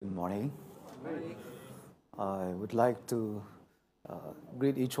morning. I would like to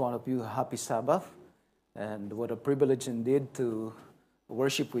greet each one of you happy Sabbath, and what a privilege indeed to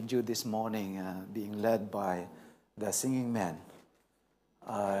worship with you this morning, being led by the singing men.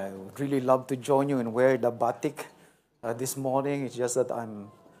 I would really love to join you and wear the batik this morning. It's just that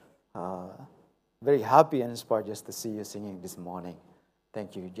I'm very happy and inspired just to see you singing this morning.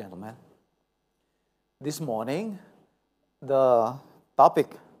 Thank you, gentlemen. This morning, the topic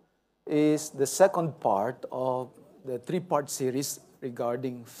is the second part of the three-part series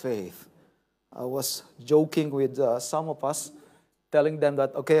regarding faith. I was joking with some of us, telling them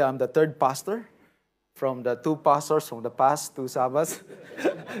that, okay, I'm the third pastor from the two pastors from the past two Sabbaths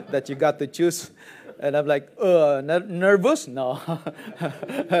that you got to choose. And I'm like, nervous? No.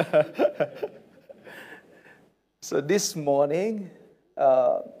 So this morning,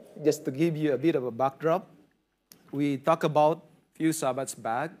 just to give you a bit of a backdrop, we talk about few Sabbaths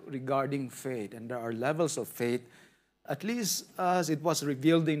back regarding faith, and there are levels of faith, at least as it was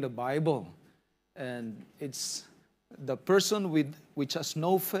revealed in the Bible. And it's the person which has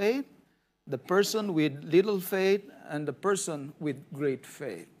no faith, the person with little faith, and the person with great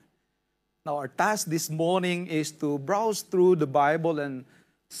faith. Now our task this morning is to browse through the Bible and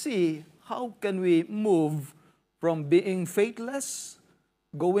see how can we move from being faithless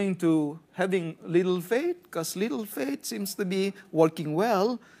going to having little faith, because little faith seems to be working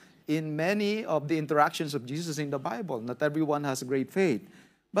well in many of the interactions of Jesus in the Bible. Not everyone has great faith,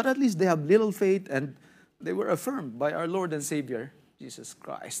 but at least they have little faith, and they were affirmed by our Lord and Savior, Jesus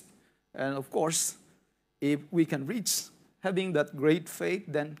Christ. And of course, if we can reach having that great faith,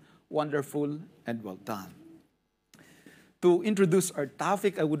 then wonderful and well done. To introduce our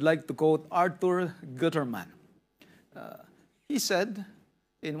topic, I would like to quote Arthur Guterman. He said,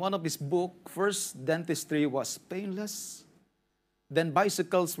 in one of his books, first dentistry was painless, then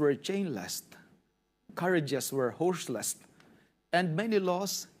bicycles were chainless, carriages were horseless, and many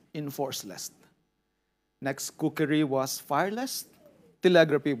laws enforceless. Next, cookery was fireless,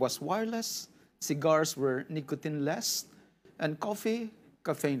 telegraphy was wireless, cigars were nicotineless, and coffee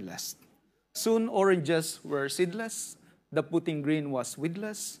caffeineless. Soon oranges were seedless, the pudding green was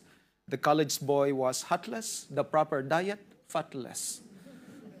weedless, the college boy was hatless, the proper diet fatless.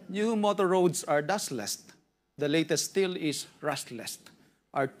 New motor roads are dustless. The latest steel is rustless.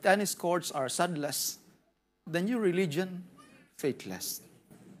 Our tennis courts are sudless. The new religion, faithless.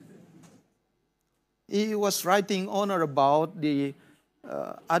 He was writing on or about the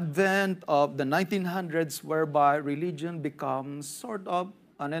advent of the 1900s, whereby religion becomes sort of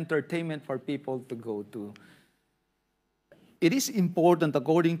an entertainment for people to go to. It is important,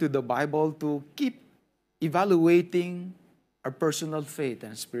 according to the Bible, to keep evaluating our personal faith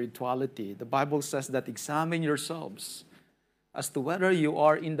and spirituality. The Bible says that examine yourselves as to whether you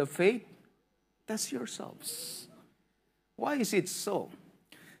are in the faith. Test yourselves. Why is it so?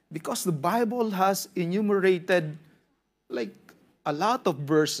 Because the Bible has enumerated like a lot of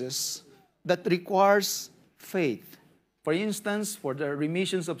verses that requires faith. For instance, for the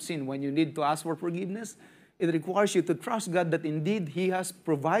remissions of sin, when you need to ask for forgiveness, it requires you to trust God that indeed He has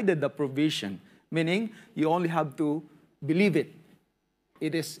provided the provision, meaning you only have to believe it.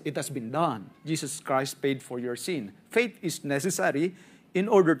 It has been done. Jesus Christ paid for your sin. Faith is necessary in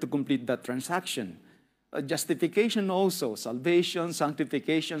order to complete that transaction. Justification also, salvation,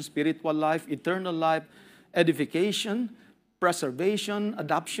 sanctification, spiritual life, eternal life, edification, preservation,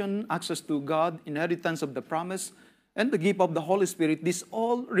 adoption, access to God, inheritance of the promise, and the gift of the Holy Spirit. This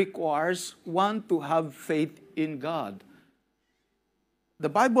all requires one to have faith in God. The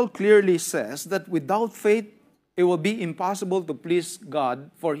Bible clearly says that without faith, it will be impossible to please God,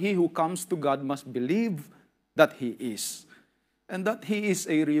 for he who comes to God must believe that He is, and that He is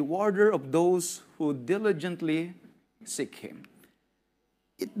a rewarder of those who diligently seek Him.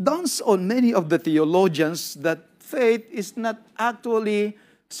 It dawns on many of the theologians that faith is not actually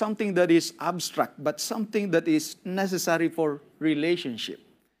something that is abstract, but something that is necessary for relationship.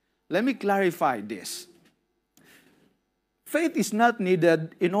 Let me clarify this. Faith is not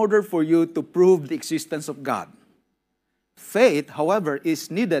needed in order for you to prove the existence of God. Faith, however, is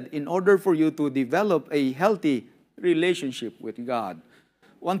needed in order for you to develop a healthy relationship with God.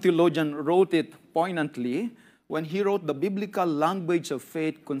 One theologian wrote it poignantly when he wrote, the biblical language of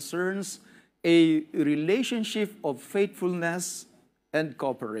faith concerns a relationship of faithfulness and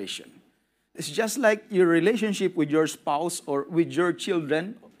cooperation. It's just like your relationship with your spouse or with your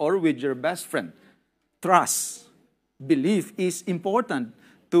children or with your best friend. Trust, belief is important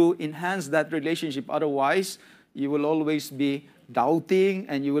to enhance that relationship. Otherwise, you will always be doubting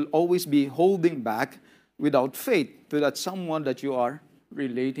and you will always be holding back without faith to that someone that you are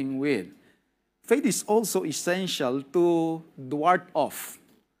relating with. Faith is also essential to ward off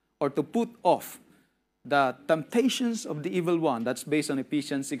or to put off the temptations of the evil one. That's based on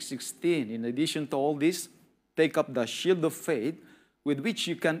Ephesians 6:16. In addition to all this, take up the shield of faith with which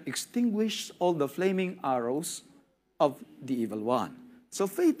you can extinguish all the flaming arrows of the evil one. So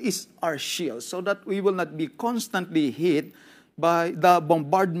faith is our shield so that we will not be constantly hit by the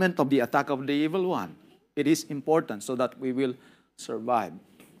bombardment of the attack of the evil one. It is important so that we will survive.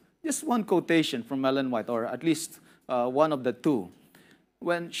 Just one quotation from Ellen White, or at least one of the two,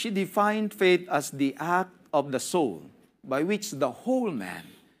 when she defined faith as the act of the soul by which the whole man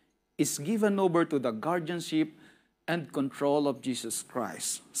is given over to the guardianship and control of Jesus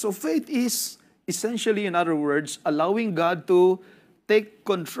Christ. So faith is essentially, in other words, allowing God to take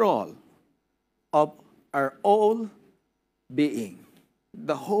control of our whole being,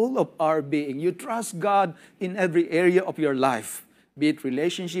 the whole of our being. You trust God in every area of your life, be it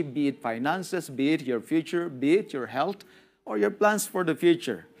relationship, be it finances, be it your future, be it your health, or your plans for the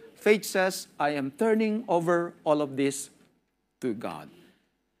future. Faith says, I am turning over all of this to God.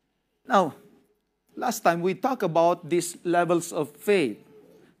 Now, last time we talked about these levels of faith.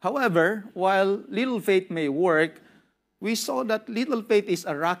 However, while little faith may work, we saw that little faith is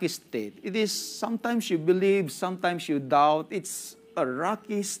a rocky state. It is sometimes you believe, sometimes you doubt. It's a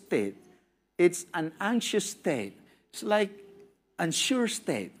rocky state. It's an anxious state. It's like unsure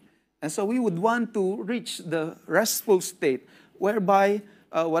state. And so we would want to reach the restful state whereby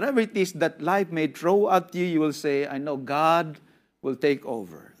whatever it is that life may throw at you, you will say, I know God will take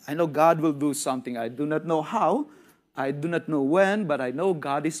over. I know God will do something. I do not know how. I do not know when, but I know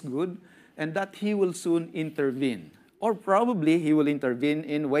God is good and that He will soon intervene. Or probably He will intervene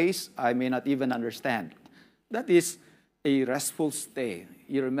in ways I may not even understand. That is a restful state.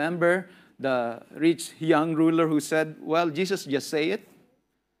 You remember the rich young ruler who said, well, Jesus, just say it,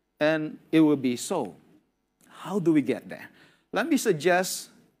 and it will be so. How do we get there? Let me suggest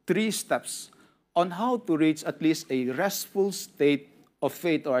 3 steps on how to reach at least a restful state of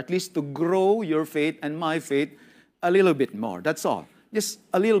faith, or at least to grow your faith and my faith a little bit more. That's all. Just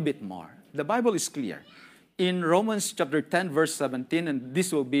a little bit more. The Bible is clear. In Romans chapter 10, verse 17, and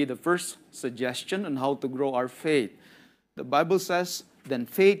this will be the first suggestion on how to grow our faith. The Bible says, then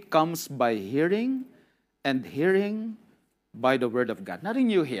faith comes by hearing, and hearing by the word of God. Nothing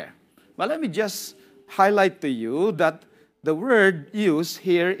new here. But let me just highlight to you that the word used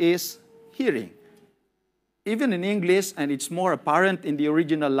here is hearing. Even in English, and it's more apparent in the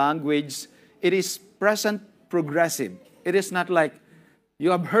original language, it is present progressive. It is not like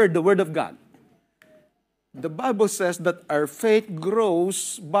you have heard the word of God. The Bible says that our faith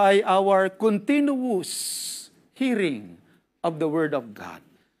grows by our continuous hearing of the word of God.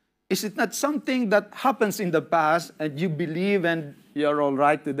 Is it not something that happens in the past and you believe and you're all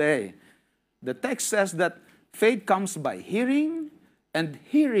right today? The text says that faith comes by hearing, and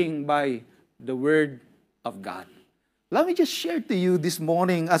hearing by the word of God. Let me just share to you this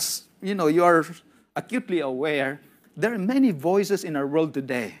morning, as you know, you are acutely aware, there are many voices in our world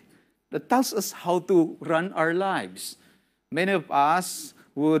today that tells us how to run our lives. Many of us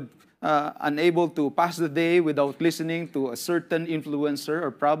would unable to pass the day without listening to a certain influencer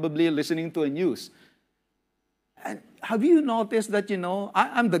or probably listening to a news. And have you noticed that,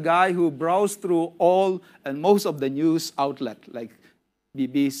 I'm the guy who browsed through all and most of the news outlets like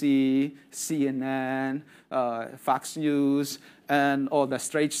BBC, CNN, Fox News, and all the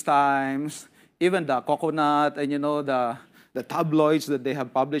Straits Times, even the Coconut, and the tabloids that they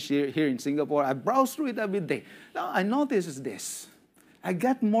have published here in Singapore. I browse through it every day. Now, I notice this. I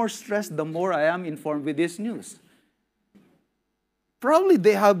get more stressed the more I am informed with this news. Probably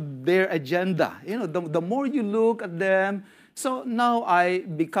they have their agenda. The more you look at them. So now I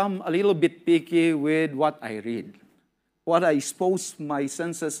become a little bit picky with what I read, what I expose my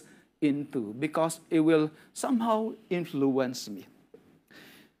senses into, because it will somehow influence me.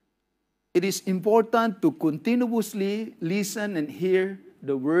 It is important to continuously listen and hear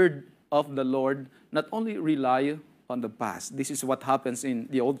the word of the Lord, not only rely on the past. This is what happens in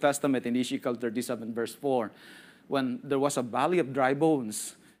the Old Testament in Ezekiel 37, verse 4, when there was a valley of dry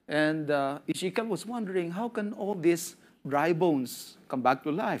bones. And Ezekiel was wondering, how can all these dry bones come back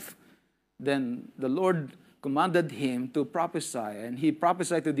to life? Then the Lord commanded him to prophesy, and he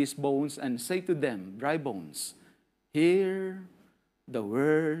prophesied to these bones and say to them, dry bones, hear the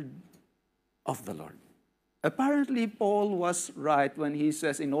word of the Lord. Apparently, Paul was right when he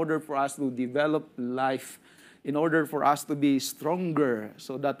says, in order for us to develop life, in order for us to be stronger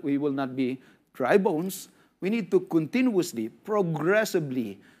so that we will not be dry bones, we need to continuously,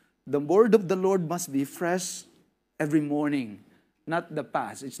 progressively, the word of the Lord must be fresh every morning not the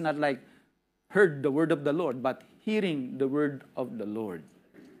past. It's not like heard the word of the Lord, but hearing the word of the Lord.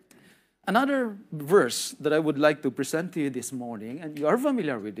 Another verse that I would like to present to you this morning, and you are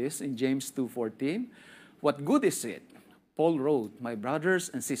familiar with this, in James 2:14. What good is it? Paul wrote, my brothers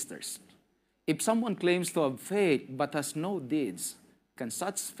and sisters, if someone claims to have faith but has no deeds, can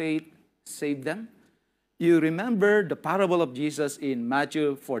such faith save them? You remember the parable of Jesus in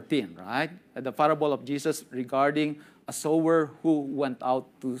Matthew 14, right? The parable of Jesus regarding a sower who went out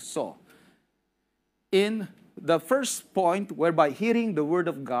to sow. In the first point, whereby hearing the word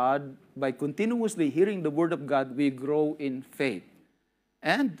of God, by continuously hearing the word of God, we grow in faith.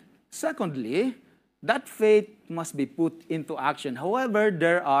 And secondly, that faith must be put into action. However,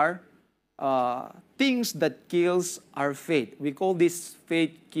 there are things that kills our faith. We call these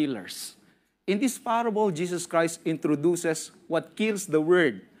faith killers. In this parable, Jesus Christ introduces what kills the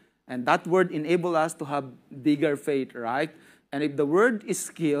word. And that word enables us to have bigger faith, right? And if the word is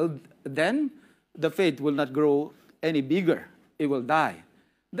killed, then the faith will not grow any bigger. It will die.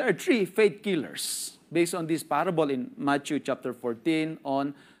 There are three faith killers based on this parable in Matthew chapter 14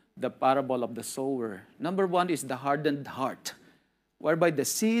 on the parable of the sower. Number one is the hardened heart, whereby the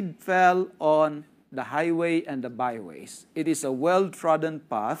seed fell on the highway and the byways. It is a well-trodden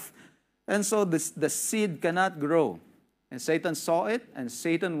path, and so the seed cannot grow. And Satan saw it, and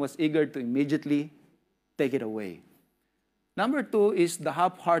Satan was eager to immediately take it away. Number two is the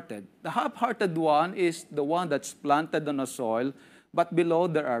half-hearted. The half-hearted one is the one that's planted on a soil, but below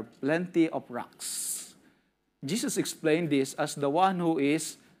there are plenty of rocks. Jesus explained this as the one who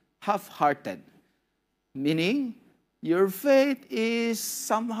is half-hearted, meaning your faith is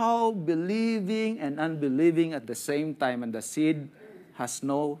somehow believing and unbelieving at the same time, and the seed has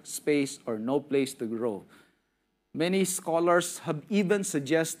no space or no place to grow. Many scholars have even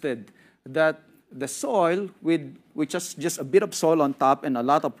suggested that the soil, which is just a bit of soil on top and a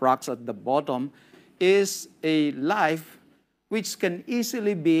lot of rocks at the bottom, is a life which can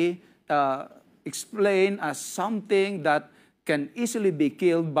easily be explained as something that can easily be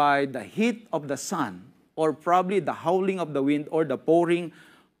killed by the heat of the sun, or probably the howling of the wind or the pouring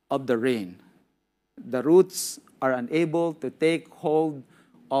of the rain. The roots are unable to take hold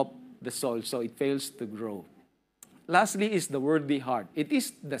of the soil, so it fails to grow. Lastly is the worldly heart. It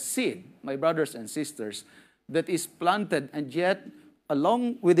is the seed, my brothers and sisters, that is planted, and yet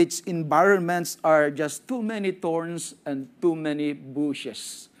along with its environments are just too many thorns and too many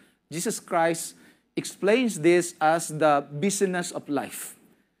bushes. Jesus Christ explains this as the busyness of life.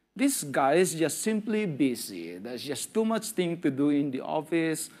 This guy is just simply busy. There's just too much thing to do in the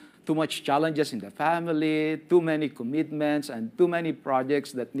office, too much challenges in the family, too many commitments, and too many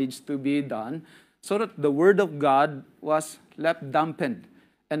projects that needs to be done, so that the word of God was left dampened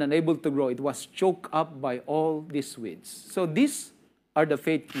and unable to grow. It was choked up by all these weeds. So these are the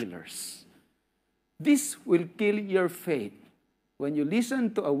faith killers. This will kill your faith. When you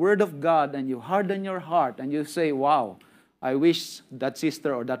listen to a word of God and you harden your heart and you say, wow, I wish that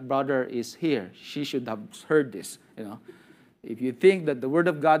sister or that brother is here. She should have heard this. If you think that the word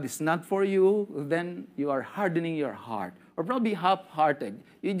of God is not for you, then you are hardening your heart. Or probably half-hearted.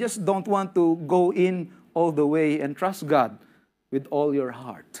 You just don't want to go in all the way and trust God with all your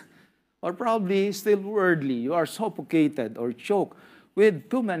heart. Or probably still worldly. You are suffocated or choked with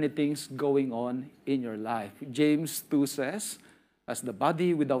too many things going on in your life. James 2 says, as the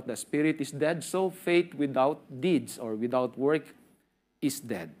body without the spirit is dead, so faith without deeds or without work is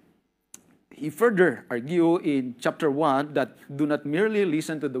dead. He further argued in chapter 1 that do not merely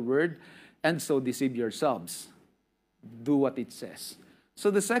listen to the word and so deceive yourselves. Do what it says.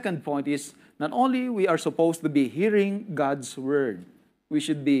 So the second point is, not only we are supposed to be hearing God's word, we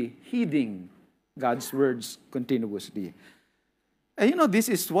should be heeding God's words continuously. And this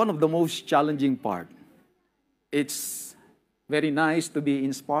is one of the most challenging part. It's very nice to be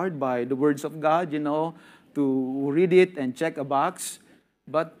inspired by the words of God, to read it and check a box.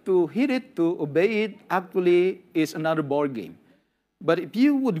 But to hear it, to obey it, actually is another ball game. But if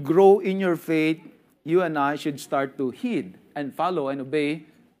you would grow in your faith, you and I should start to heed and follow and obey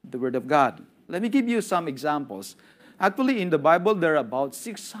the word of God. Let me give you some examples. Actually, in the Bible, there are about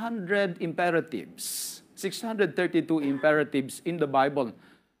 600 imperatives, 632 imperatives in the Bible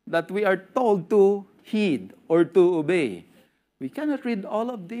that we are told to heed or to obey. We cannot read all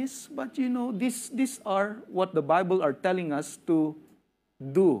of this, but these are what the Bible are telling us to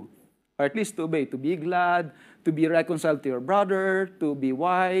do, or at least to obey, to be glad, to be reconciled to your brother, to be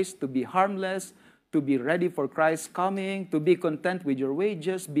wise, to be harmless, to be ready for Christ's coming, to be content with your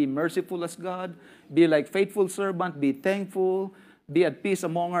wages, be merciful as God, be like faithful servant, be thankful, be at peace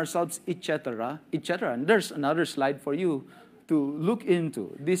among ourselves, etc., etc. And there's another slide for you to look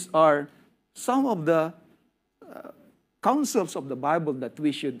into. These are some of the counsels of the Bible that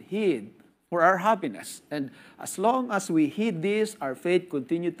we should heed for our happiness. And as long as we heed this, our faith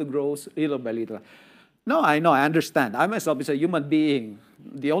continues to grow little by little. No, I know, I understand. I myself is a human being.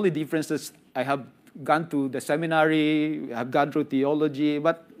 The only difference is I have gone to the seminary, I've gone through theology,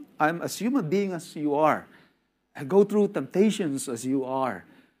 but I'm as human being as you are. I go through temptations as you are.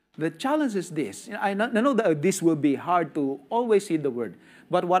 The challenge is this. I know that this will be hard to always heed the word,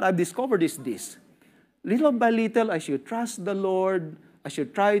 but what I've discovered is this. Little by little, I should trust the Lord. I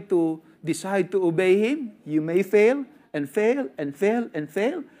should try to decide to obey Him. You may fail and fail and fail and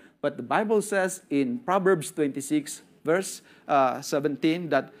fail, but the Bible says in Proverbs 26, verse 17,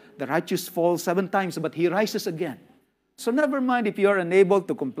 that the righteous falls 7 times, but he rises again. So never mind if you are unable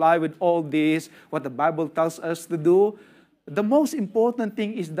to comply with all this, what the Bible tells us to do. The most important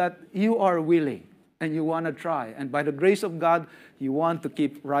thing is that you are willing and you want to try. And by the grace of God, you want to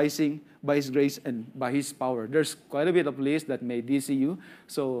keep rising by His grace and by His power. There's quite a bit of list that may dizzy you,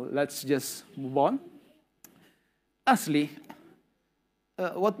 so let's just move on. Lastly,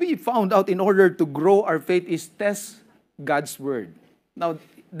 what we found out in order to grow our faith is test God's Word. Now,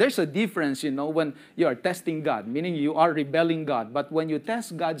 there's a difference, when you are testing God, meaning you are rebelling God. But when you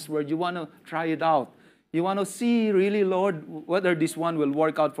test God's Word, you want to try it out. You want to see, really, Lord, whether this one will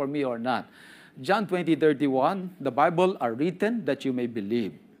work out for me or not. John 20:31, the Bible are written that you may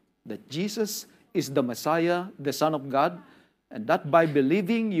believe that Jesus is the Messiah, the Son of God, and that by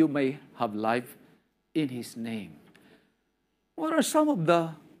believing you may have life in His name. What are some of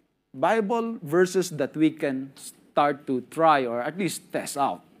the Bible verses that we can start to try or at least test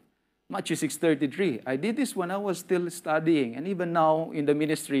out? Matthew 6:33. I did this when I was still studying and even now in the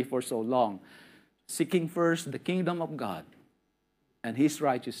ministry for so long. Seeking first the kingdom of God and His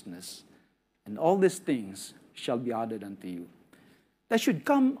righteousness, and all these things shall be added unto you. There should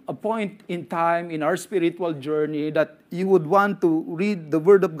come a point in time in our spiritual journey that you would want to read the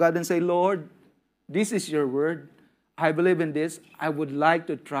Word of God and say, Lord, this is your Word. I believe in this. I would like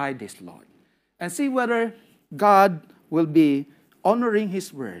to try this, Lord. And see whether God will be honoring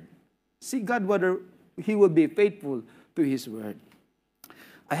His Word. See God whether He will be faithful to His Word.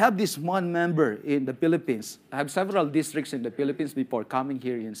 I have this one member in the Philippines. I have several districts in the Philippines before coming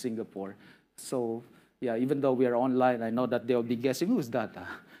here in Singapore. So, yeah, even though we are online, I know that they'll be guessing, who's that?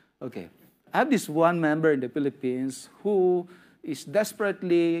 Okay. I have this one member in the Philippines who is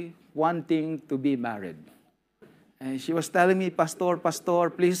desperately wanting to be married. And she was telling me, Pastor,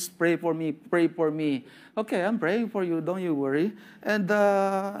 please pray for me, pray for me. Okay, I'm praying for you, don't you worry. And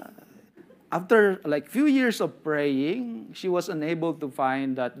after like few years of praying, she was unable to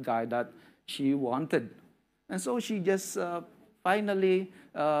find that guy that she wanted. And so she just finally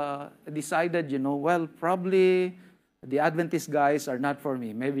decided, well, probably the Adventist guys are not for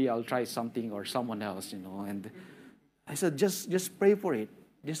me. Maybe I'll try something or someone else, And I said, just pray for it.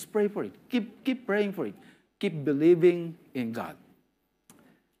 Just pray for it. Keep praying for it. Keep believing in God.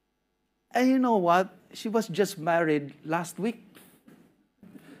 And you know what? She was just married last week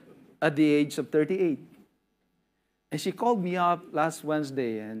at the age of 38. And she called me up last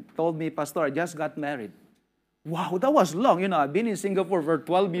Wednesday and told me, Pastor, I just got married. Wow, that was long. I've been in Singapore for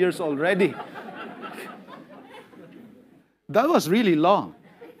 12 years already. That was really long.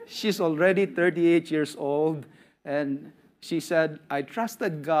 She's already 38 years old. And she said, I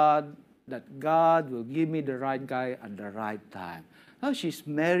trusted God that God will give me the right guy at the right time. Now she's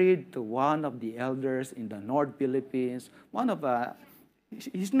married to one of the elders in the North Philippines.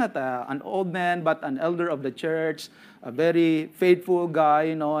 He's not an old man, but an elder of the church, a very faithful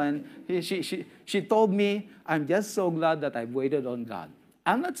guy, And she told me, I'm just so glad that I've waited on God.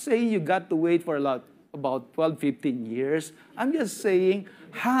 I'm not saying you got to wait for about 12, 15 years. I'm just saying,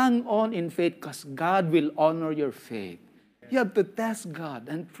 hang on in faith because God will honor your faith. You have to test God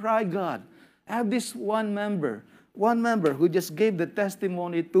and try God. I have this one member who just gave the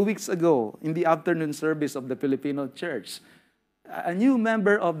testimony 2 weeks ago in the afternoon service of the Filipino church. A new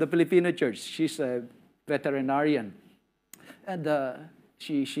member of the Filipino church. She's a veterinarian. And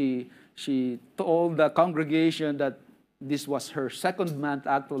she told the congregation that this was her second month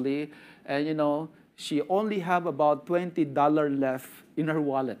actually. And, she only have about $20 left in her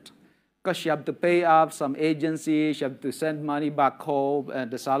wallet. Because she had to pay up some agency, she had to send money back home, and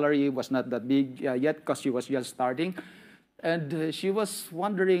the salary was not that big yet because she was just starting. And she was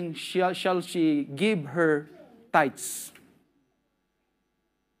wondering, shall she give her tithes?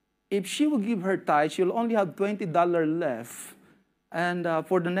 If she will give her tithes, she'll only have $20 left and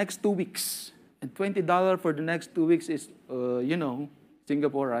for the next 2 weeks. And $20 for the next 2 weeks is,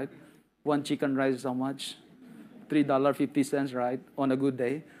 Singapore, right? One chicken rice is how much? $3.50, right, on a good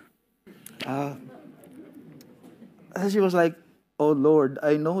day. And she was like, "Oh Lord,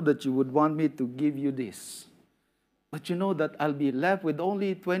 I know that you would want me to give you this. But you know that I'll be left with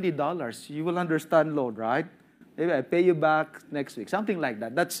only $20. You will understand, Lord, right? Maybe I pay you back next week." Something like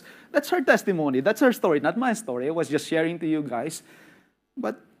that. That's her testimony. That's her story, not my story. I was just sharing to you guys.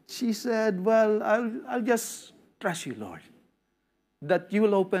 But she said, "Well, I'll just trust you, Lord, that you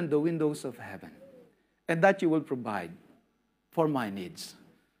will open the windows of heaven and that you will provide for my needs."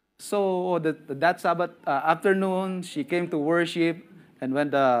 So that Sabbath afternoon, she came to worship, and when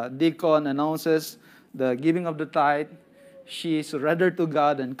the deacon announces the giving of the tithe, she surrendered to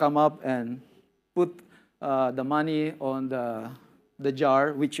God and come up and put the money on the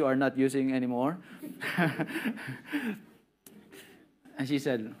jar, which you are not using anymore. And she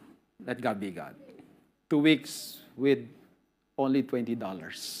said, "Let God be God." 2 weeks with only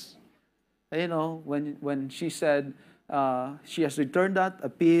 $20. You know, when she said she has returned that, a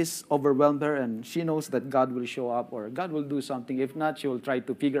peace overwhelmed her, and she knows that God will show up or God will do something. If not, she will try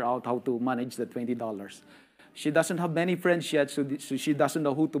to figure out how to manage the $20. She doesn't have many friends yet, so she doesn't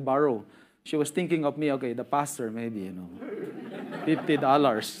know who to borrow. She was thinking of me, okay, the pastor, maybe, you know,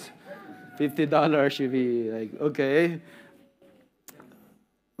 $50. $50 should be like, okay.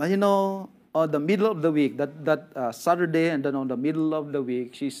 But you know, on the middle of the week, that Saturday, and then on the middle of the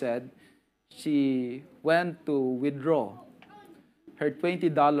week, she said she went to withdraw her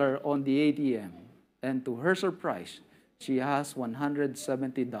 $20 on the ATM. And to her surprise, she has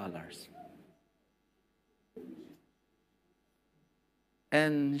 $170.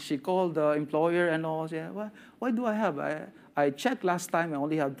 And she called the employer and all, said, "Well, what do I have? I checked last time, I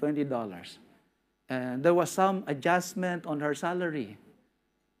only have $20. And there was some adjustment on her salary.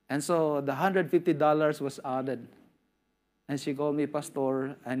 And so the $150 was added." And she called me,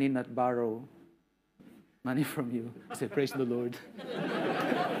 "Pastor, I need not borrow money from you." I said, "Praise the Lord."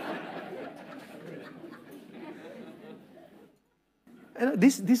 And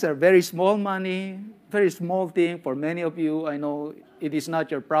these are very small money, very small thing for many of you. I know it is not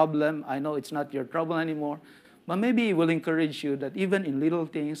your problem. I know it's not your trouble anymore. But maybe it will encourage you that even in little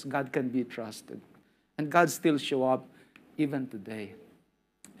things, God can be trusted. And God still show up even today.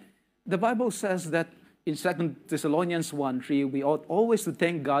 The Bible says that in 2 Thessalonians 1:3, we ought always to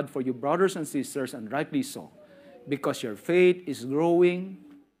thank God for you brothers and sisters, and rightly so, because your faith is growing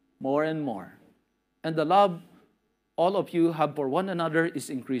more and more. And the love all of you have for one another is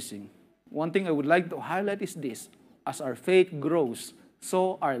increasing. One thing I would like to highlight is this: as our faith grows,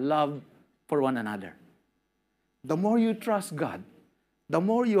 so our love for one another. The more you trust God, the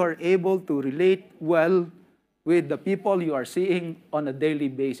more you are able to relate well with the people you are seeing on a daily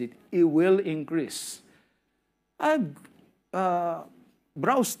basis. It will increase. I've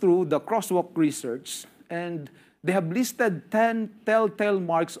browsed through the Crosswalk research, and they have listed 10 telltale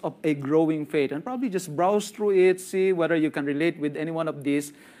marks of a growing faith. And probably just browse through it, see whether you can relate with any one of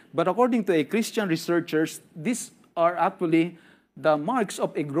these. But according to a Christian researchers, these are actually the marks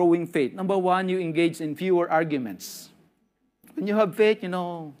of a growing faith. Number one, you engage in fewer arguments. When you have faith,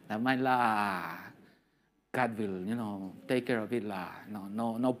 naman la, God will, take care of it la.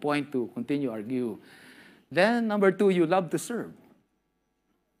 No point to continue argue. Then number two, you love to serve.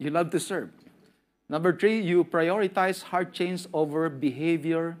 You love to serve. Number three, you prioritize heart change over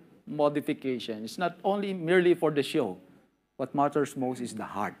behavior modification. It's not only merely for the show. What matters most is the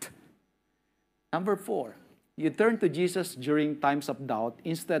heart. Number four, you turn to Jesus during times of doubt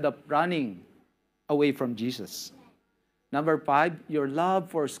instead of running away from Jesus. Number five, your love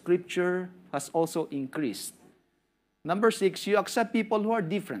for Scripture has also increased. Number six, you accept people who are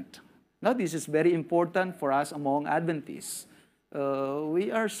different. Now, this is very important for us among Adventists. We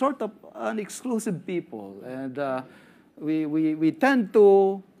are sort of an exclusive people, and we tend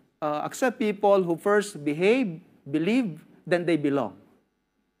to accept people who first behave, believe, then they belong.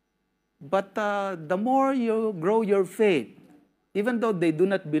 But the more you grow your faith, even though they do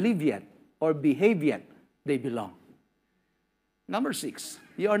not believe yet or behave yet, they belong. Number six,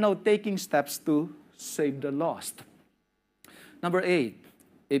 you are now taking steps to save the lost. Number eight,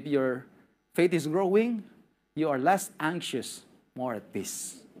 if your faith is growing, you are less anxious, more at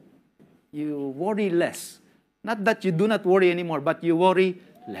peace. You worry less. Not that you do not worry anymore, but you worry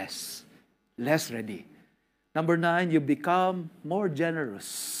less. Less ready. Number nine, you become more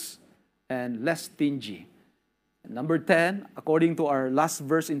generous and less stingy. And number 10, according to our last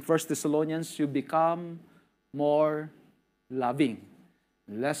verse in 1 Thessalonians, you become more loving,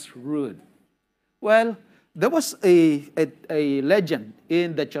 less rude. Well, there was a legend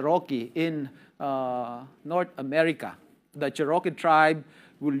in the Cherokee in North America. The Cherokee tribe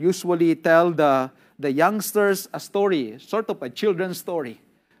will usually tell the the youngsters a story, sort of a children's story,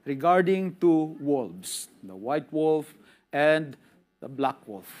 regarding two wolves, the white wolf and the black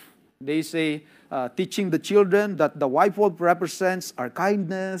wolf. They say, teaching the children that the white wolf represents our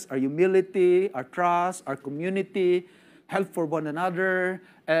kindness, our humility, our trust, our community, help for one another,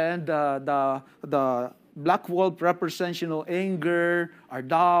 and the black wolf represents, anger, our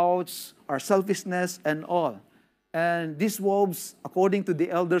doubts, our selfishness, and all. And these wolves, according to the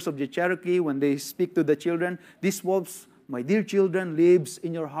elders of the Cherokee, when they speak to the children, these wolves, my dear children, lives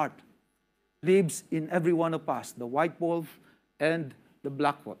in your heart, lives in every one of us, the white wolf and the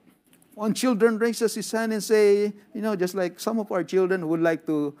black wolf. One children raises his hand and say, just like some of our children would like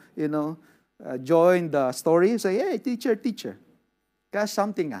to, join the story, say, hey, teacher, cash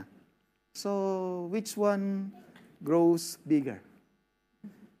something. So which one grows bigger?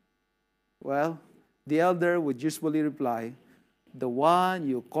 Well, the elder would usually reply, the one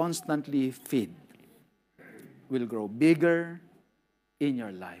you constantly feed will grow bigger in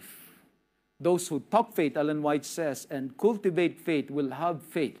your life. Those who talk faith, Ellen White says, and cultivate faith will have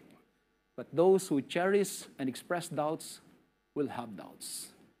faith. But those who cherish and express doubts will have doubts.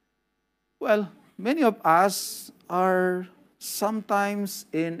 Well, many of us are sometimes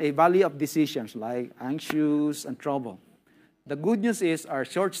in a valley of decisions, like anxious and trouble. The good news is our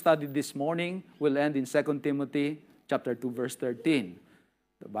short study this morning will end in 2 Timothy chapter 2, verse 13.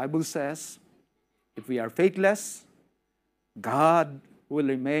 The Bible says, if we are faithless, God will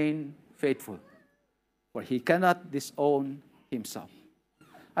remain faithful, for He cannot disown Himself.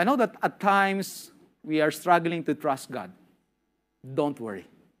 I know that at times we are struggling to trust God. Don't worry.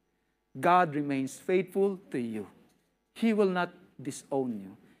 God remains faithful to you. He will not disown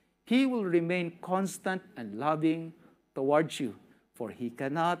you. He will remain constant and loving towards you, for He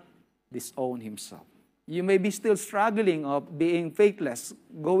cannot disown Himself. You may be still struggling of being faithless,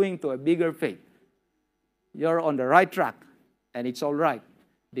 going to a bigger faith. You're on the right track, and it's all right,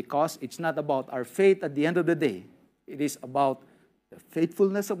 because it's not about our faith at the end of the day. It is about the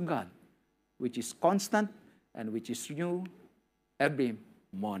faithfulness of God, which is constant and which is new every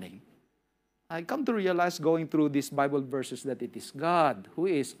morning. I come to realize going through these Bible verses that it is God who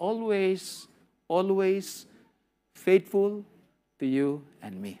is always, always faithful to you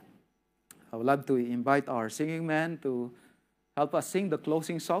and me. I would love to invite our singing man to help us sing the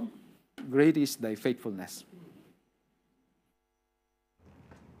closing song, Great is Thy Faithfulness.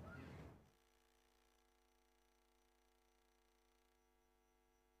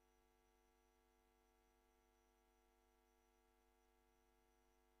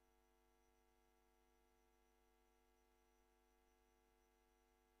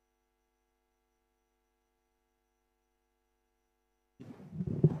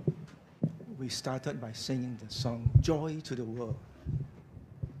 We started by singing the song, Joy to the World,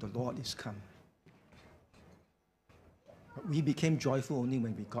 the Lord is come. But we became joyful only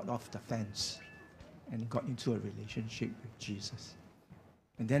when we got off the fence and got into a relationship with Jesus.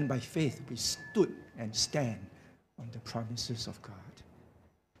 And then by faith, we stood and stand on the promises of God.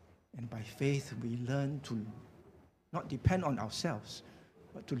 And by faith, we learned to not depend on ourselves,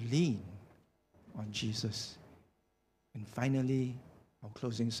 but to lean on Jesus. And finally, our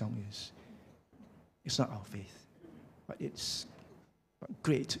closing song is, it's not our faith, but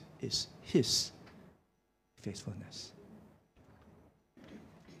great is His faithfulness.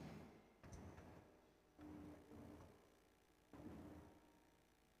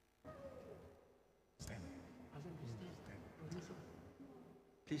 Stand.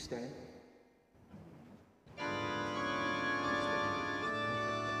 Please stand.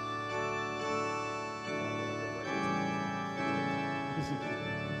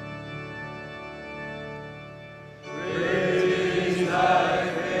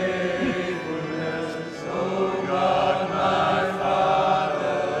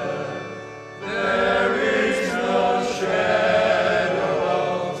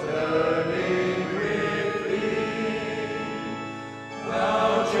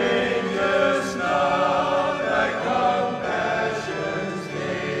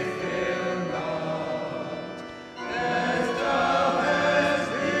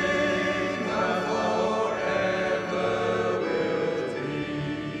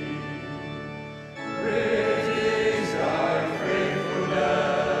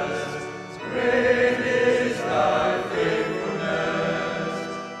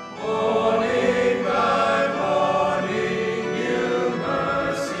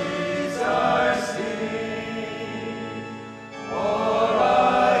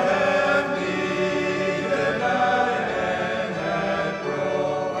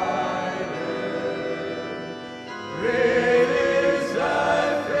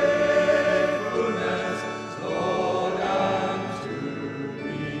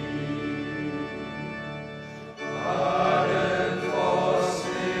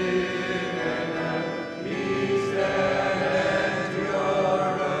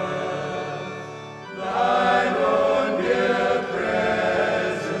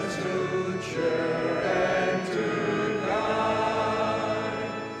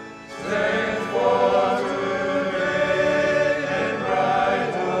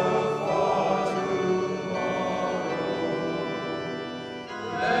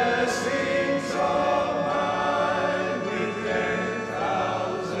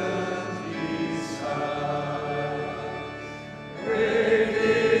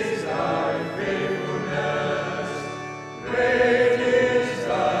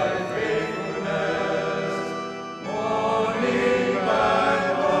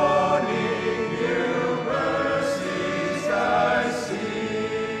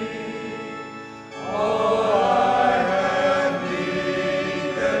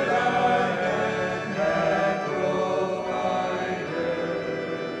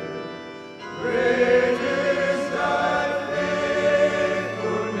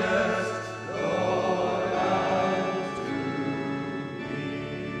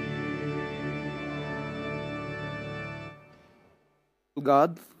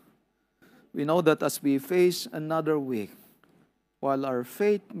 God, we know that as we face another week, while our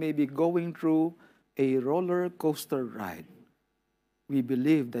faith may be going through a roller coaster ride, we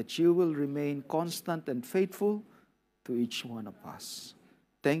believe that you will remain constant and faithful to each one of us.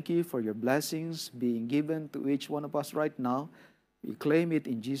 Thank you for your blessings being given to each one of us right now. We claim it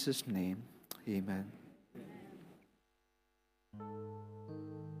in Jesus' name. Amen.